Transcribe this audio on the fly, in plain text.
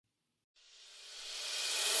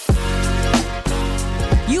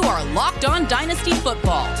are Locked On Dynasty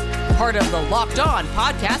Football, part of the Locked On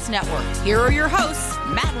Podcast Network. Here are your hosts,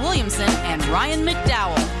 Matt Williamson and Ryan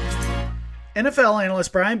McDowell. NFL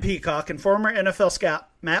analyst Brian Peacock and former NFL scout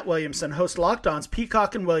Matt Williamson host Locked On's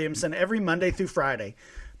Peacock and Williamson every Monday through Friday.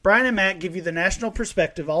 Brian and Matt give you the national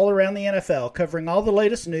perspective all around the NFL, covering all the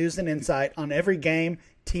latest news and insight on every game,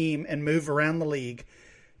 team, and move around the league.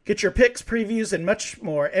 Get your picks, previews, and much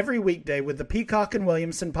more every weekday with the Peacock and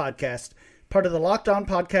Williamson podcast, part of the Locked On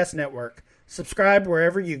Podcast Network. Subscribe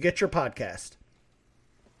wherever you get your podcast.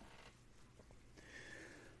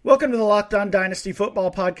 Welcome to the Locked On Dynasty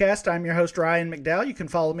Football Podcast. I'm your host, Ryan McDowell. You can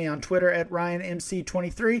follow me on Twitter at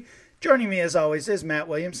RyanMC23. Joining me, as always, is Matt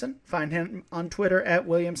Williamson. Find him on Twitter at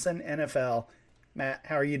WilliamsonNFL. Matt,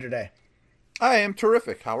 how are you today? I am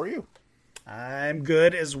terrific. How are you? I'm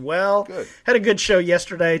good as well. Good. Had a good show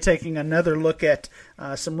yesterday, taking another look at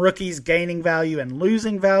some rookies gaining value and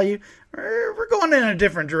losing value. We're going in a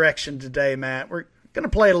different direction today, Matt. We're going to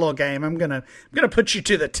play a little game. I'm gonna put you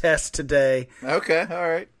to the test today. Okay, all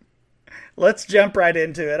right. Let's jump right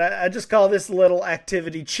into it. I just call this little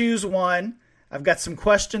activity Choose One. I've got some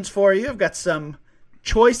questions for you. I've got some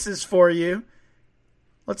choices for you.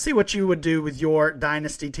 Let's see what you would do with your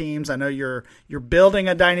dynasty teams. I know you're building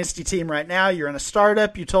a dynasty team right now. You're in a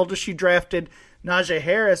startup. You told us you drafted Najee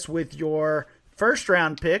Harris with your first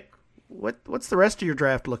round pick. What's the rest of your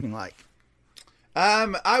draft looking like?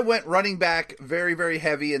 I went running back very, very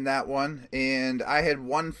heavy in that one, and I had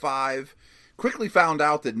 1-5. Quickly found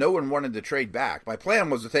out that no one wanted to trade back. My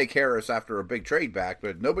plan was to take Harris after a big trade back,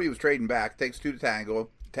 but nobody was trading back. Takes two to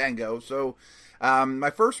tango. So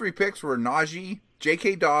my first three picks were Najee,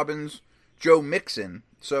 J.K. Dobbins, Joe Mixon.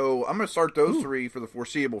 So I'm going to start those three for the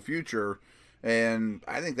foreseeable future, and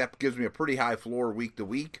I think that gives me a pretty high floor week to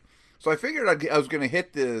week. So I figured I was going to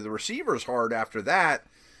hit the receivers hard after that,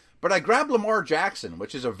 but I grabbed Lamar Jackson,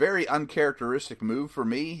 which is a very uncharacteristic move for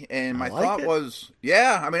me. And my thought was,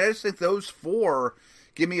 I just think those four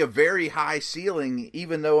give me a very high ceiling,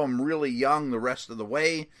 even though I'm really young the rest of the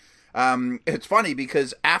way. It's funny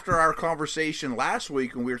because after our conversation last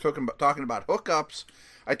week when we were talking about hookups,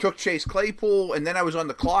 I took Chase Claypool, and then I was on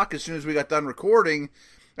the clock as soon as we got done recording.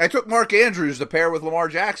 I took Mark Andrews to pair with Lamar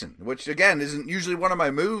Jackson, which, again, isn't usually one of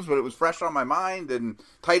my moves, but it was fresh on my mind, and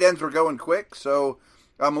tight ends were going quick, so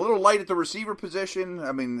I'm a little light at the receiver position.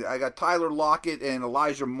 I mean, I got Tyler Lockett and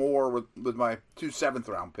Elijah Moore with my 2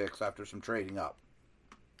 7th-round picks after some trading up.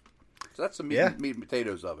 So that's the meat and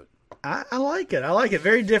potatoes of it. I like it. I like it.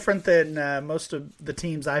 Very different than most of the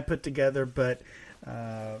teams I put together, but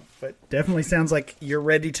definitely sounds like you're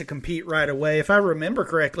ready to compete right away. If I remember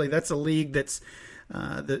correctly, that's a league that's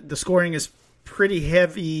the scoring is pretty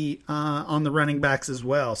heavy on the running backs as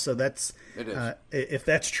well. So it is. If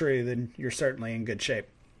that's true, then you're certainly in good shape.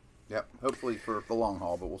 Yep. Hopefully for the long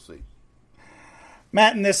haul, but we'll see.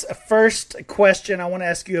 Matt, in this first question, I want to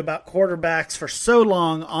ask you about quarterbacks. For so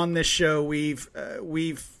long on this show, we've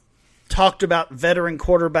talked about veteran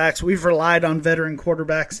quarterbacks. We've relied on veteran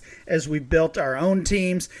quarterbacks as we built our own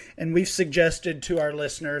teams, and we've suggested to our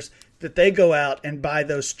listeners that they go out and buy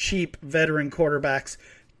those cheap veteran quarterbacks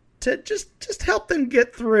to just help them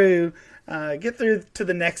get through to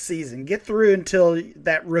the next season, get through until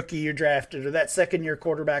that rookie you drafted or that second-year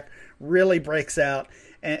quarterback really breaks out.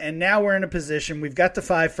 And now we're in a position, we've got the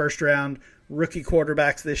 5 first-round rookie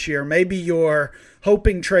quarterbacks this year. Maybe you're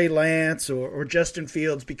hoping Trey Lance or Justin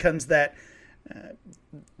Fields becomes that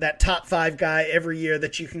top 5 guy every year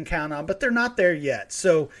that you can count on, but they're not there yet.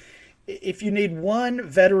 So if you need one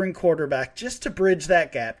veteran quarterback just to bridge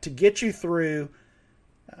that gap, to get you through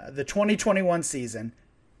the 2021 season,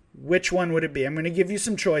 which one would it be? I'm going to give you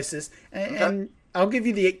some choices, and I'll give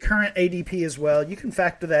you the current ADP as well. You can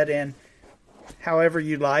factor that in however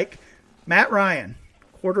you like. Matt Ryan,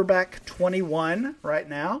 quarterback 21 right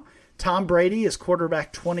now. Tom Brady is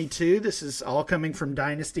quarterback 22. This is all coming from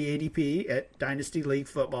Dynasty ADP at Dynasty League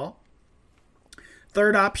Football.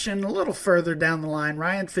 Third option, a little further down the line,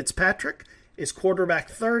 Ryan Fitzpatrick is quarterback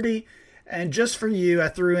 30. And just for you, I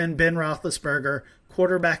threw in Ben Roethlisberger,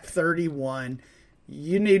 quarterback 31.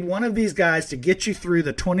 You need one of these guys to get you through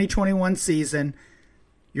the 2021 season.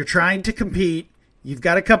 You're trying to compete. You've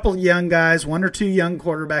got a couple of young guys, 1 or 2 young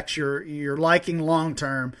quarterbacks you're liking long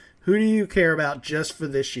term. Who do you care about just for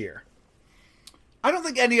this year? I don't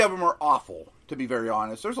think any of them are awful, to be very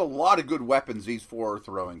honest. There's a lot of good weapons these 4 are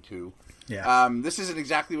throwing to. Yeah. This isn't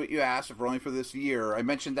exactly what you asked, if we're only for this year. I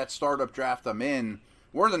mentioned that startup draft I'm in.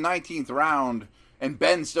 We're in the 19th round, and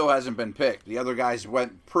Ben still hasn't been picked. The other guys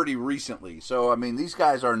went pretty recently. So, I mean, these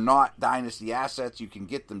guys are not dynasty assets. You can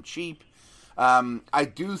get them cheap.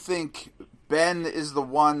 I do think Ben is the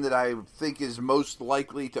one that I think is most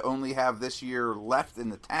likely to only have this year left in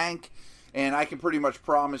the tank. And I can pretty much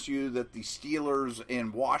promise you that the Steelers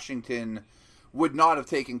and Washington would not have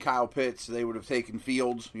taken Kyle Pitts. They would have taken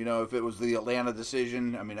Fields, if it was the Atlanta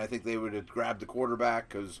decision. I mean, I think they would have grabbed the quarterback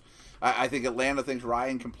because I think Atlanta thinks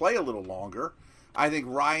Ryan can play a little longer. I think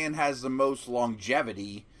Ryan has the most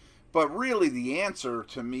longevity. But really the answer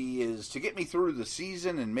to me is to get me through the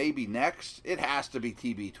season and maybe next, it has to be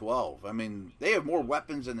TB12. I mean, they have more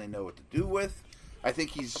weapons than they know what to do with. I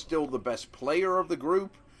think he's still the best player of the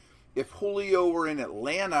group. If Julio were in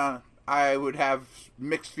Atlanta, I would have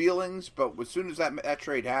mixed feelings, but as soon as that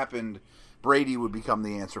trade happened, Brady would become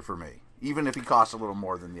the answer for me, even if he costs a little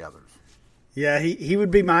more than the others. Yeah, he would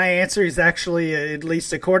be my answer. He's actually, at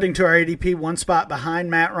least according to our ADP, one spot behind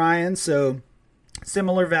Matt Ryan, so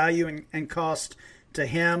similar value and cost to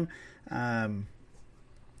him.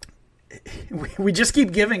 We just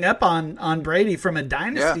keep giving up on Brady from a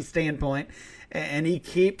dynasty standpoint, and he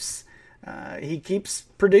keeps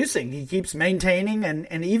producing. He keeps maintaining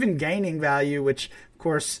and even gaining value, which, of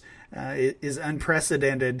course, is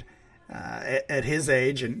unprecedented at his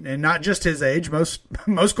age, and not just his age. Most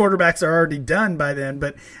quarterbacks are already done by then,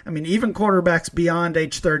 but, I mean, even quarterbacks beyond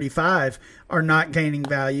age 35 are not gaining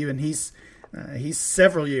value, and he's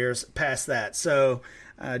several years past that. So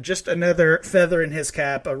just another feather in his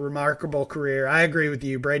cap, a remarkable career. I agree with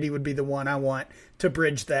you. Brady would be the one I want to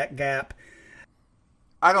bridge that gap.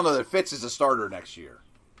 I don't know that Fitz is a starter next year.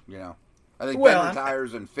 I think Ben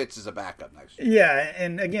retires and Fitz is a backup next year. Yeah,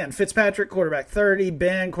 and again, Fitzpatrick, quarterback 30,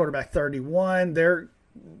 Ben, quarterback 31.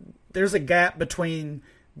 There's a gap between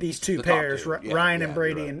these two pairs, Ryan and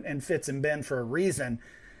Brady, right, and Fitz and Ben for a reason.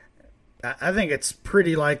 I think it's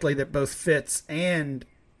pretty likely that both Fitz and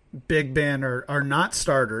Big Ben are not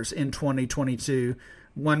starters in 2022,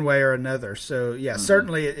 one way or another. So, yeah,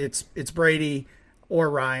 certainly it's Brady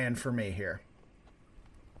or Ryan for me here.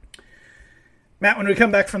 Matt, when we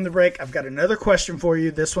come back from the break, I've got another question for you,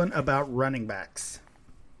 this one about running backs.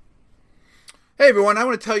 Hey, everyone, I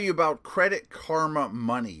want to tell you about Credit Karma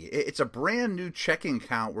Money. It's a brand new checking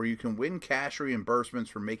account where you can win cash reimbursements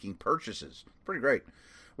for making purchases. Pretty great.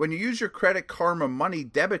 When you use your Credit Karma Money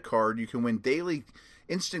debit card, you can win daily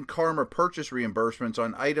Instant Karma purchase reimbursements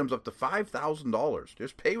on items up to $5,000.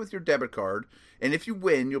 Just pay with your debit card, and if you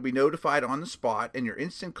win, you'll be notified on the spot, and your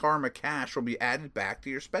Instant Karma cash will be added back to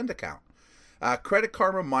your spend account. Credit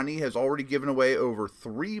Karma Money has already given away over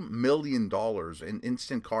 $3 million in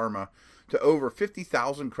Instant Karma to over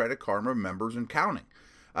 50,000 Credit Karma members and counting.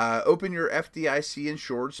 Open your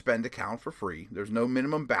FDIC-insured spend account for free. There's no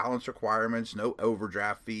minimum balance requirements, no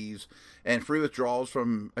overdraft fees, and free withdrawals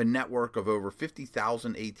from a network of over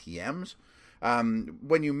 50,000 ATMs.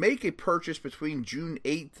 When you make a purchase between June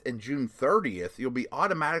 8th and June 30th, you'll be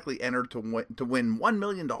automatically entered to win $1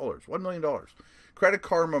 million. $1 million. Credit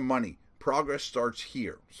Karma Money. Progress starts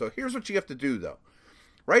here. So here's what you have to do, though.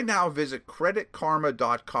 Right now, visit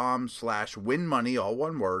creditkarma.com/winmoney, all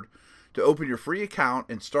one word, to open your free account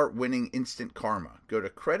and start winning instant karma. Go to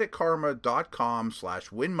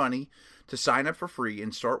creditkarma.com/winmoney to sign up for free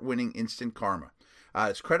and start winning instant karma.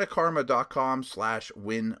 It's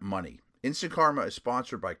creditkarma.com/winmoney. Instant Karma is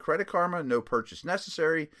sponsored by Credit Karma. No purchase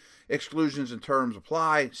necessary. Exclusions and terms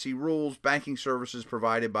apply. See rules. Banking services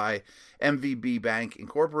provided by MVB Bank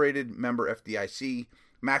Incorporated. Member FDIC.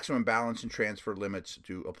 Maximum balance and transfer limits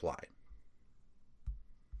do apply.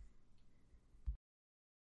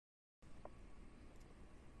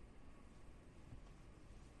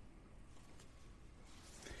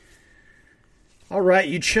 All right,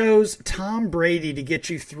 you chose Tom Brady to get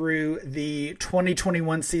you through the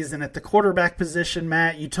 2021 season at the quarterback position,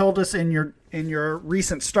 Matt. You told us in your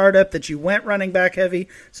recent startup that you went running back heavy,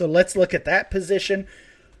 so let's look at that position.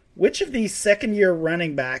 Which of these second-year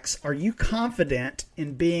running backs are you confident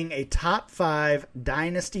in being a top 5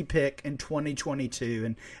 dynasty pick in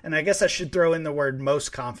 2022? And I guess I should throw in the word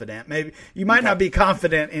most confident. Maybe you might not be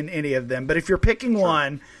confident in any of them, but if you're picking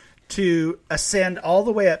one to ascend all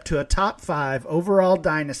the way up to a top 5 overall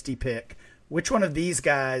dynasty pick, which one of these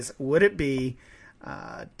guys would it be?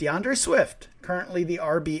 DeAndre Swift, currently the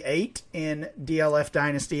RB8 in DLF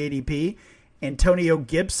Dynasty ADP. Antonio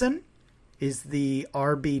Gibson is the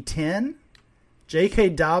RB10.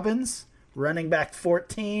 J.K. Dobbins, running back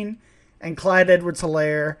 14. And Clyde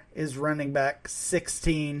Edwards-Helaire is running back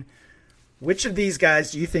 16. Which of these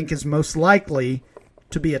guys do you think is most likely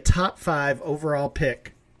to be a top 5 overall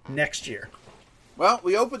pick next year? Well,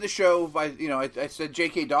 we opened the show by, I said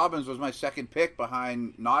J.K. Dobbins was my second pick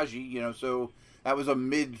behind Najee, so that was a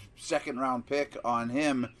mid-second round pick on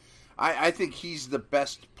him. I think he's the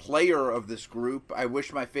best player of this group. I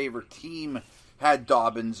wish my favorite team had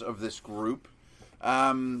Dobbins of this group.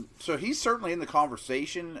 So he's certainly in the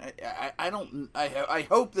conversation. I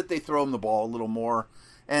hope that they throw him the ball a little more.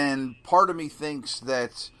 And part of me thinks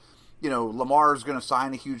that, Lamar is going to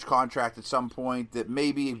sign a huge contract at some point, that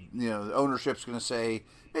maybe, the ownership's going to say,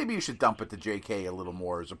 maybe you should dump it to JK a little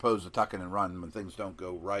more as opposed to tucking and run when things don't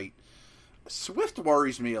go right. Swift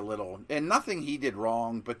worries me a little, and nothing he did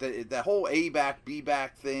wrong, but the whole A-back,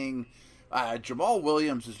 B-back thing, Jamal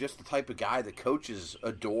Williams is just the type of guy that coaches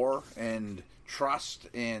adore and trust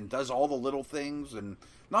and does all the little things, and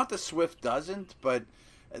not that Swift doesn't, but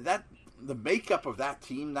the makeup of that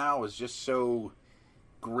team now is just so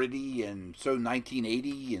gritty and so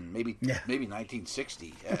 1980 and maybe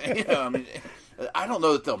 1960. I don't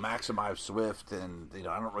know that they'll maximize Swift, and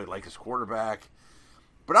I don't really like his quarterback.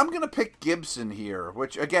 But I'm going to pick Gibson here,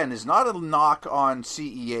 which, again, is not a knock on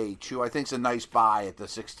CEH, who I think is a nice buy at the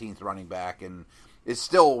 16th running back and is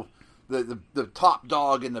still the top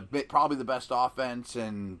dog in probably the best offense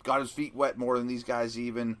and got his feet wet more than these guys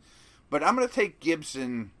even. But I'm going to take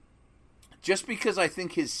Gibson just because I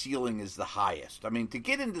think his ceiling is the highest. I mean, to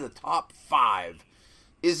get into the top 5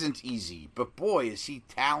 isn't easy, but boy, is he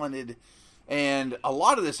talented. And a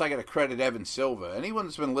lot of this I got to credit Evan Silva. Anyone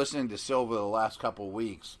that's been listening to Silva the last couple of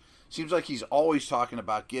weeks seems like he's always talking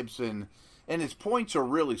about Gibson, and his points are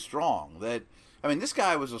really strong. This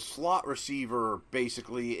guy was a slot receiver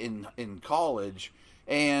basically in college,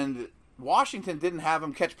 and Washington didn't have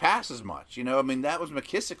him catch passes much. That was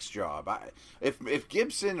McKissick's job. If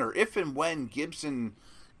Gibson, or if and when Gibson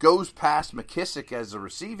goes past McKissick as a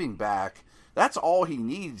receiving back, that's all he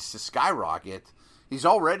needs to skyrocket. He's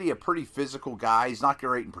already a pretty physical guy. He's not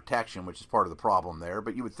great in protection, which is part of the problem there,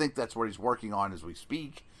 but you would think that's what he's working on as we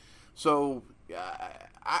speak. So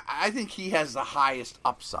I think he has the highest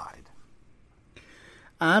upside.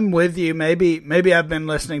 I'm with you. Maybe I've been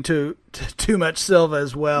listening to too much Silva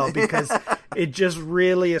as well, because it just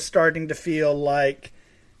really is starting to feel like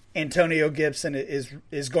Antonio Gibson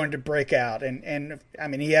is going to break out, and I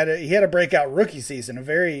mean he had a breakout rookie season, a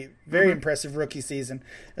very impressive rookie season,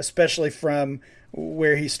 especially from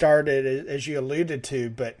where he started, as you alluded to.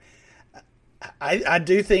 But I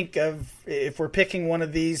do think if we're picking one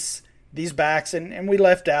of these backs, and we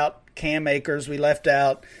left out Cam Akers, we left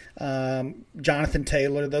out Jonathan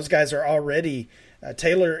Taylor. Those guys are already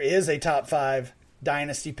Taylor is a top 5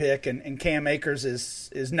 dynasty pick, and Cam Akers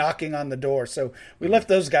is knocking on the door. So we left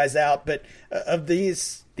those guys out. But of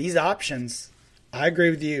these options, I agree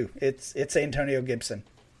with you. It's Antonio Gibson.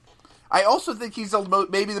 I also think he's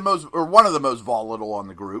maybe the most, or one of the most volatile on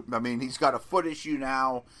the group. I mean, he's got a foot issue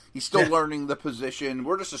now. He's still learning the position.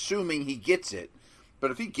 We're just assuming he gets it.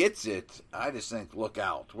 But if he gets it, I just think look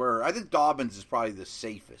out. Where I think Dobbins is probably the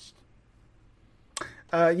safest.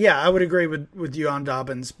 I would agree with you on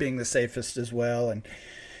Dobbins being the safest as well, and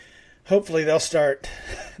hopefully they'll start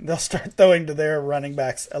throwing to their running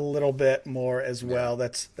backs a little bit more as well.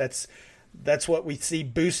 That's what we see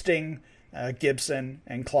boosting Gibson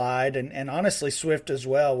and Clyde, and honestly Swift as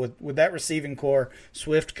well. With that receiving core,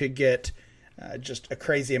 Swift could get just a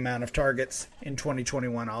crazy amount of targets in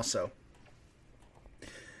 2021 also.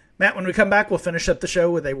 Matt, when we come back, we'll finish up the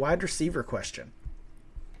show with a wide receiver question.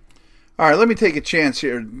 All right, let me take a chance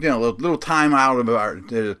here, a little time out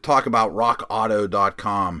to talk about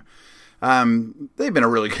rockauto.com. They've been a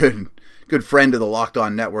really good friend of the Locked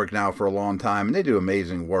On Network now for a long time, and they do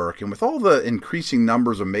amazing work. And with all the increasing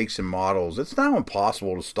numbers of makes and models, it's now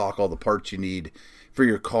impossible to stock all the parts you need for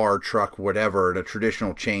your car, truck, whatever, at a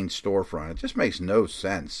traditional chain storefront. It just makes no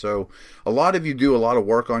sense. So a lot of you do a lot of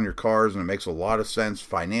work on your cars, and it makes a lot of sense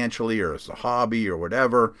financially or as a hobby or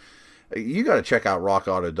whatever. You got to check out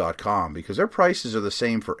rockauto.com, because their prices are the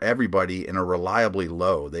same for everybody and are reliably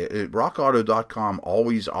low. Rockauto.com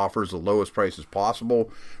always offers the lowest prices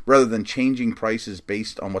possible, rather than changing prices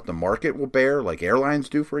based on what the market will bear, like airlines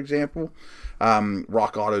do, for example.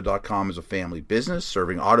 Rockauto.com is a family business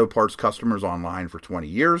serving auto parts customers online for 20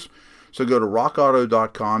 years. So go to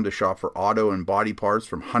rockauto.com to shop for auto and body parts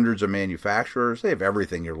from hundreds of manufacturers. They have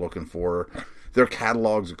everything you're looking for. Their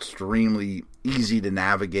catalog's extremely easy to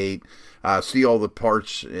navigate. See all the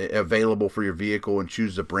parts available for your vehicle and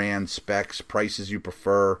choose the brand, specs, prices you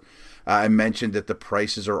prefer. I mentioned that the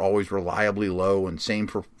prices are always reliably low, and same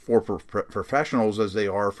for professionals as they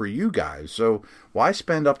are for you guys. So why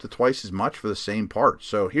spend up to twice as much for the same parts?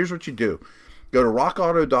 So here's what you do. Go to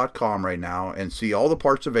rockauto.com right now and see all the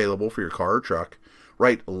parts available for your car or truck.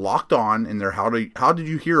 Write Locked On in their how did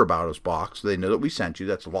you hear about us box so they know that we sent you.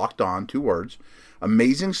 That's Locked On, 2 words.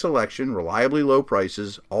 Amazing selection, reliably low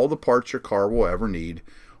prices, all the parts your car will ever need.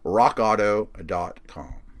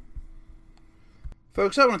 rockauto.com.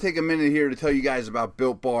 Folks, I want to take a minute here to tell you guys about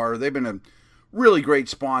Built Bar. They've been a really great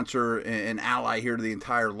sponsor and ally here to the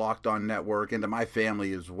entire Locked On Network and to my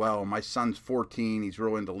family as well. My son's 14. He's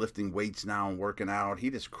real into lifting weights now and working out. He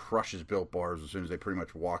just crushes Built Bars as soon as they pretty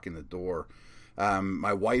much walk in the door.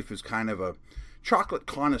 My wife is kind of a chocolate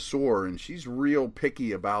connoisseur, and she's real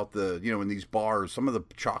picky about in these bars, some of the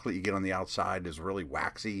chocolate you get on the outside is really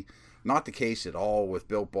waxy. Not the case at all with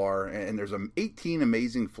Built Bar, and there's 18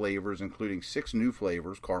 amazing flavors, including 6 new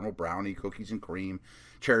flavors: caramel brownie, cookies and cream,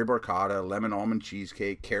 cherry barcata, lemon almond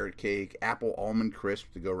cheesecake, carrot cake, apple almond crisp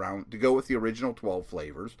to go with the original 12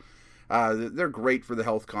 flavors. They're great for the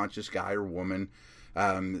health conscious guy or woman.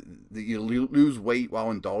 You lose weight while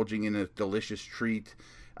indulging in a delicious treat.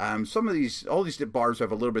 All these bars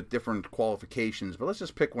have a little bit different qualifications, but let's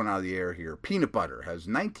just pick one out of the air here. Peanut butter has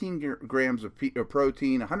 19 grams of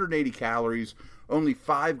protein, 180 calories, only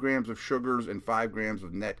 5 grams of sugars, and 5 grams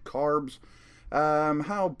of net carbs.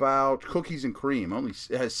 How about cookies and cream?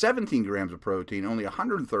 It has 17 grams of protein, only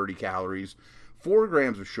 130 calories, 4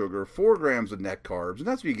 grams of sugar, 4 grams of net carbs, and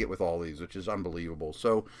that's what you get with all these, which is unbelievable.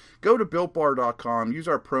 So go to BuiltBar.com, use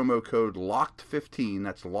our promo code LOCKED15,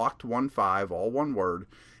 that's LOCKED15, all one word,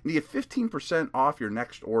 and you get 15% off your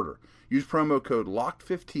next order. Use promo code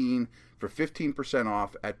LOCKED15 for 15%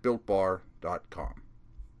 off at BuiltBar.com.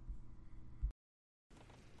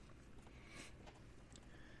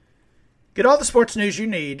 Get all the sports news you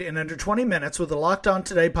need in under 20 minutes with the Locked On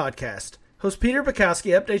Today podcast. Host Peter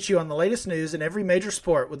Bukowski updates you on the latest news in every major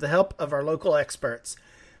sport with the help of our local experts.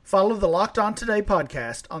 Follow the Locked On Today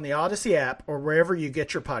podcast on the Odyssey app or wherever you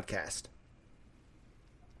get your podcast.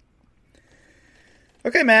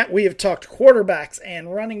 Okay, Matt, we have talked quarterbacks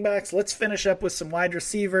and running backs. Let's finish up with some wide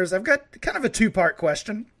receivers. I've got kind of a two-part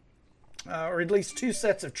question, or at least 2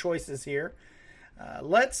 sets of choices here.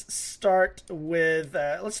 Let's start with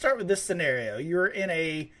this scenario. You're in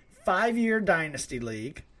a 5-year dynasty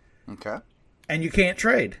league. Okay. And you can't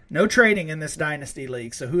trade. No trading in this dynasty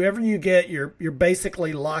league. So whoever you get, you're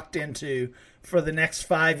basically locked into for the next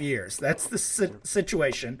 5 years. That's the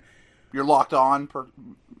situation. You're locked on.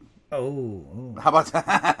 Oh. How about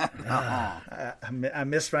that? I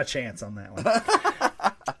missed my chance on that one.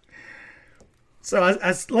 So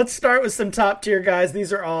let's start with some top tier guys.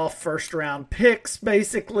 These are all first round picks,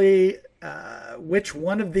 basically. Which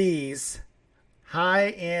one of these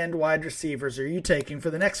high-end wide receivers are you taking for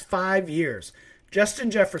the next 5 years?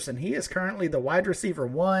 Justin Jefferson, he is currently the wide receiver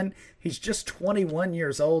 1. He's just 21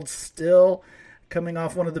 years old, still coming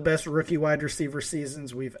off one of the best rookie wide receiver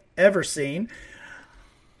seasons we've ever seen.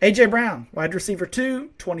 A.J. Brown, wide receiver 2,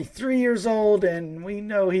 23 years old, and we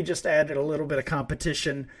know he just added a little bit of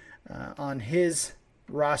competition on his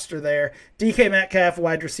roster there. DK Metcalf,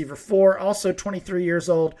 wide receiver 4, also 23 years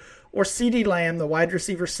old. Or CeeDee Lamb, the wide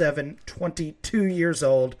receiver 7, 22 years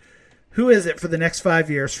old. Who is it for the next 5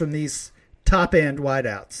 years from these top-end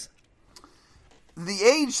wideouts? The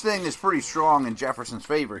age thing is pretty strong in Jefferson's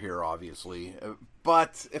favor here, obviously.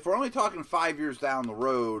 But if we're only talking 5 years down the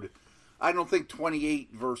road, I don't think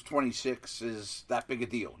 28 versus 26 is that big a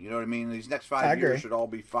deal. You know what I mean? These next 5 years should all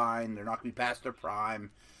be fine. They're not going to be past their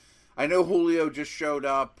prime. I know Julio just showed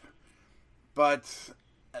up, but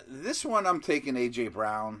this one I'm taking A.J.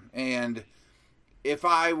 Brown. And if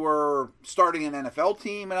I were starting an NFL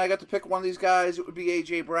team and I got to pick one of these guys, it would be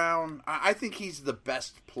A.J. Brown. I think he's the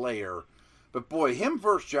best player. But boy, him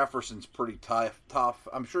versus Jefferson's pretty tough.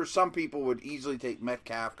 I'm sure some people would easily take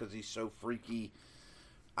Metcalf because he's so freaky.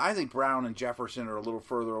 I think Brown and Jefferson are a little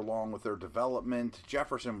further along with their development.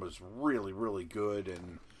 Jefferson was really, really good,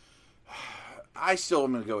 and I still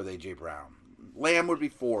am going to go with A.J. Brown. Lamb would be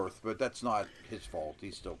 4th, but that's not his fault.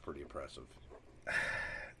 He's still pretty impressive.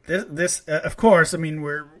 This of course, I mean,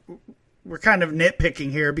 we're kind of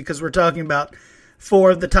nitpicking here because we're talking about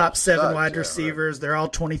 4 of the top 7 wide receivers. Right. They're all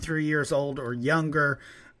 23 years old or younger,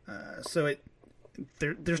 so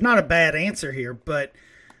there's not a bad answer here, but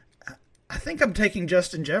I think I'm taking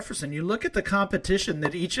Justin Jefferson. You look at the competition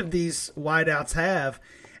that each of these wideouts have,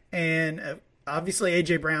 and obviously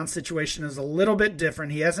A.J. Brown's situation is a little bit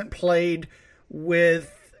different. He hasn't played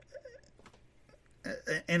with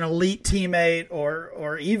an elite teammate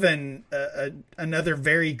or even another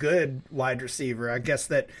very good wide receiver. I guess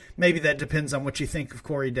that maybe that depends on what you think of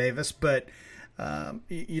Corey Davis, but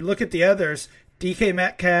you look at the others, DK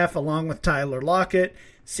Metcalf along with Tyler Lockett,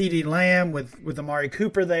 CeeDee Lamb with Amari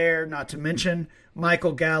Cooper there, not to mention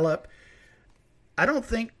Michael Gallup. I don't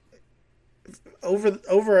think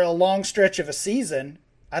over a long stretch of a season,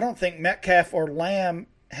 I don't think Metcalf or Lamb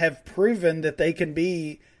have proven that they can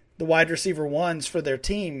be the wide receiver 1s for their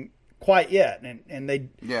team quite yet. And they,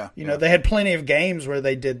 they had plenty of games where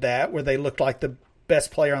they did that, where they looked like the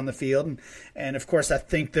best player on the field. And of course, I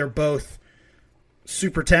think they're both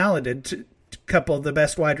super talented, a couple of the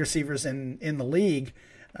best wide receivers in the league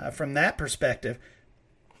from that perspective.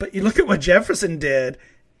 But you look at what Jefferson did.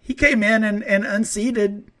 He came in and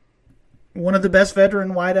unseated one of the best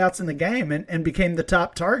veteran wideouts in the game and became the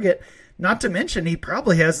top target. Not to mention, he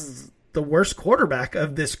probably has the worst quarterback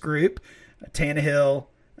of this group, Tannehill,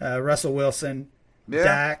 Russell Wilson,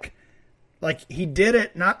 Dak. Like, he did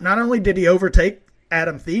it. Not only did he overtake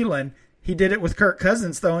Adam Thielen, he did it with Kirk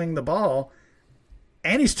Cousins throwing the ball.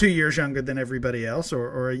 And he's 2 years younger than everybody else,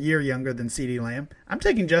 or a year younger than CeeDee Lamb. I'm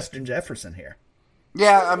taking Justin Jefferson here.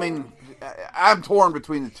 Yeah, I mean, I'm torn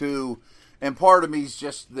between the two, and part of me is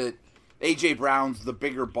just that A.J. Brown's the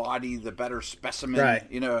bigger body, the better specimen, right.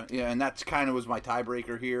 And that's kind of was my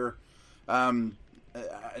tiebreaker here.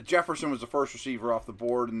 Jefferson was the first receiver off the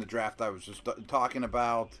board in the draft I was just talking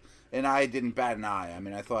about, and I didn't bat an eye. I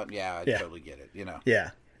mean, I thought, I totally get it,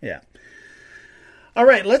 Yeah. All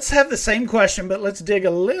right, let's have the same question, but let's dig a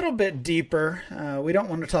little bit deeper. We don't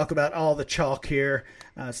want to talk about all the chalk here.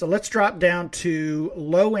 So let's drop down to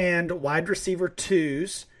low-end wide receiver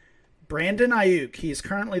 2s. Brandon Ayuk, he is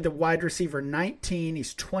currently the wide receiver 19.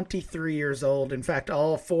 He's 23 years old. In fact,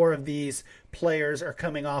 all 4 of these players are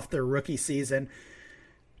coming off their rookie season.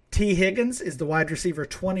 T. Higgins is the wide receiver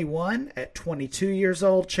 21 at 22 years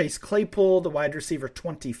old. Chase Claypool, the wide receiver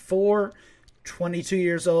 24, 22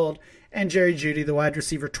 years old. And Jerry Jeudy, the wide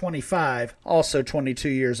receiver 25, also 22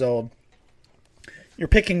 years old. You're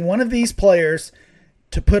picking one of these players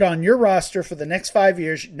to put on your roster for the next 5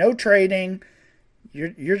 years. No trading.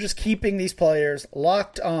 You're just keeping these players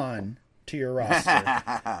locked on to your roster.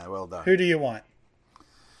 Well done. Who do you want?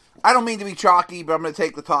 I don't mean to be chalky, but I'm going to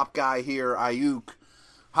take the top guy here, Ayuk.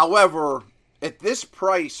 However, at this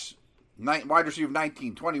price, wide receiver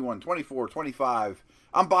 19, 21, 24, 25,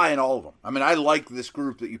 I'm buying all of them. I mean, I like this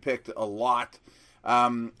group that you picked a lot.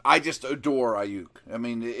 I just adore Ayuk. I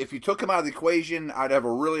mean, if you took him out of the equation, I'd have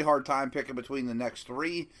a really hard time picking between the next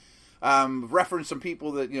 3. Reference some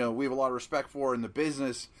people that, we have a lot of respect for in the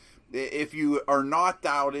business. If you are not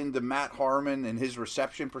dialed into Matt Harmon and his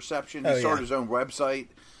reception perception, he started his own website.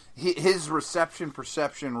 His reception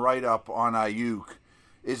perception write-up on Ayuk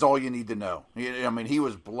is all you need to know. I mean, he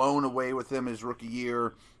was blown away with him his rookie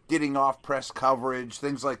year. Getting off press coverage,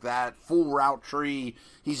 things like that, full route tree.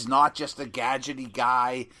 He's not just a gadgety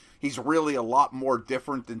guy. He's really a lot more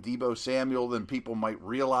different than Deebo Samuel than people might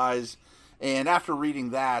realize. And after reading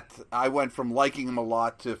that, I went from liking him a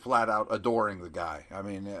lot to flat out adoring the guy. I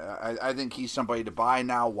mean, I think he's somebody to buy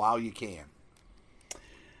now while you can.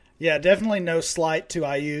 Yeah, definitely no slight to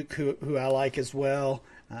Ayuk, who I like as well.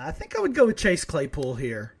 I think I would go with Chase Claypool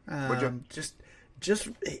here. Just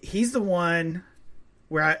he's the one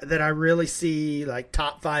that I really see like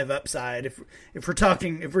top 5 upside. If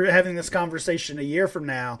we're having this conversation a year from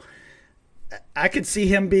now, I could see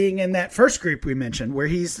him being in that first group we mentioned, where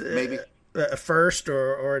he's maybe a first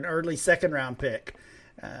or an early second round pick.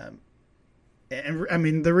 And I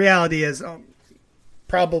mean, the reality is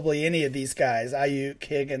probably any of these guys, Ayuk,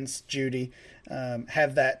 Higgins, Jeudy,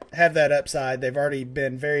 have that upside. They've already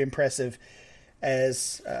been very impressive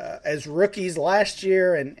as rookies last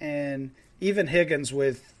year, and even Higgins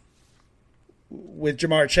with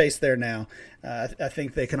Jamar Chase there now, I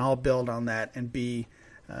think they can all build on that and be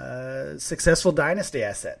successful dynasty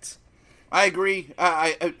assets. I agree.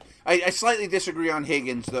 I slightly disagree on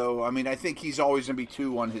Higgins, though. I mean, I think he's always going to be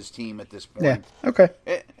 2 on his team at this point. Yeah, okay.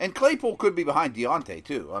 And Claypool could be behind Deontay,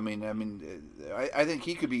 too. I think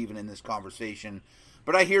he could be even in this conversation.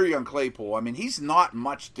 But I hear you on Claypool. I mean, he's not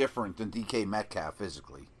much different than DK Metcalf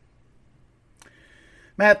physically.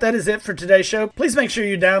 Matt, that is it for today's show. Please make sure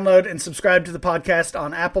you download and subscribe to the podcast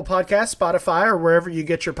on Apple Podcasts, Spotify, or wherever you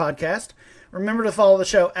get your podcast. Remember to follow the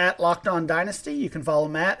show at Locked On Dynasty. You can follow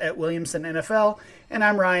Matt at Williamson NFL, and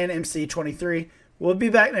I'm Ryan, MC23. We'll be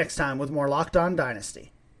back next time with more Locked On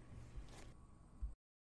Dynasty.